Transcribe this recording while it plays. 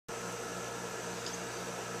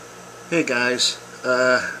Hey guys,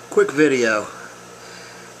 quick video.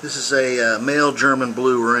 This is a male German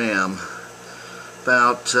blue ram.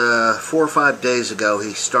 About 4 or 5 days ago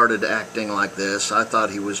he started acting like this. I thought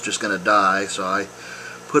he was just going to die, so I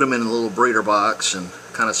put him in a little breeder box and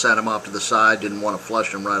kind of sat him off to the side. Didn't want to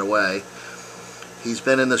flush him right away. He's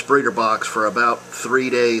been in this breeder box for about 3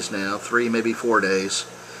 days now, 3 maybe 4 days.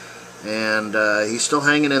 And he's still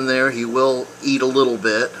hanging in there. He will eat a little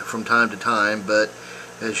bit from time to time, but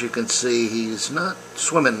as you can see, he's not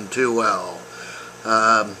swimming too well.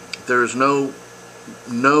 There's no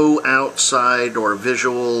outside or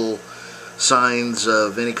visual signs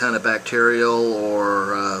of any kind of bacterial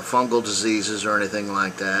or fungal diseases or anything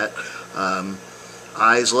like that.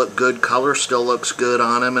 Eyes look good, color still looks good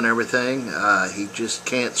on him and everything. He just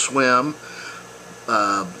can't swim.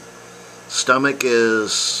 Stomach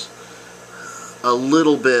is a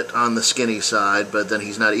little bit on the skinny side, but then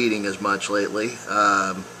he's not eating as much lately.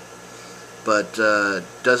 But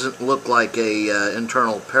doesn't look like a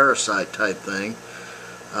internal parasite type thing.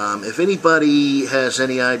 If anybody has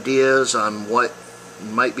any ideas on what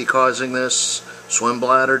might be causing this, swim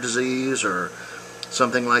bladder disease or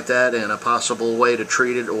something like that, and a possible way to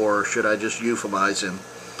treat it, or should I just euphemize him,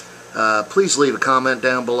 please leave a comment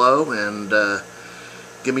down below and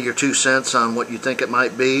give me your 2 cents on what you think it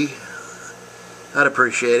might be. I'd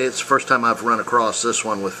appreciate it. It's the first time I've run across this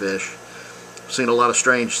one with fish. I've seen a lot of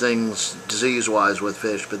strange things disease-wise with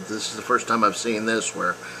fish, but this is the first time I've seen this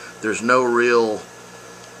where there's no real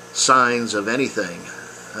signs of anything.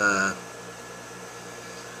 At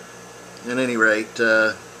any rate,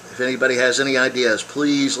 if anybody has any ideas,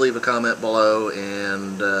 please leave a comment below,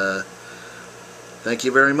 and thank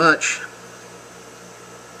you very much.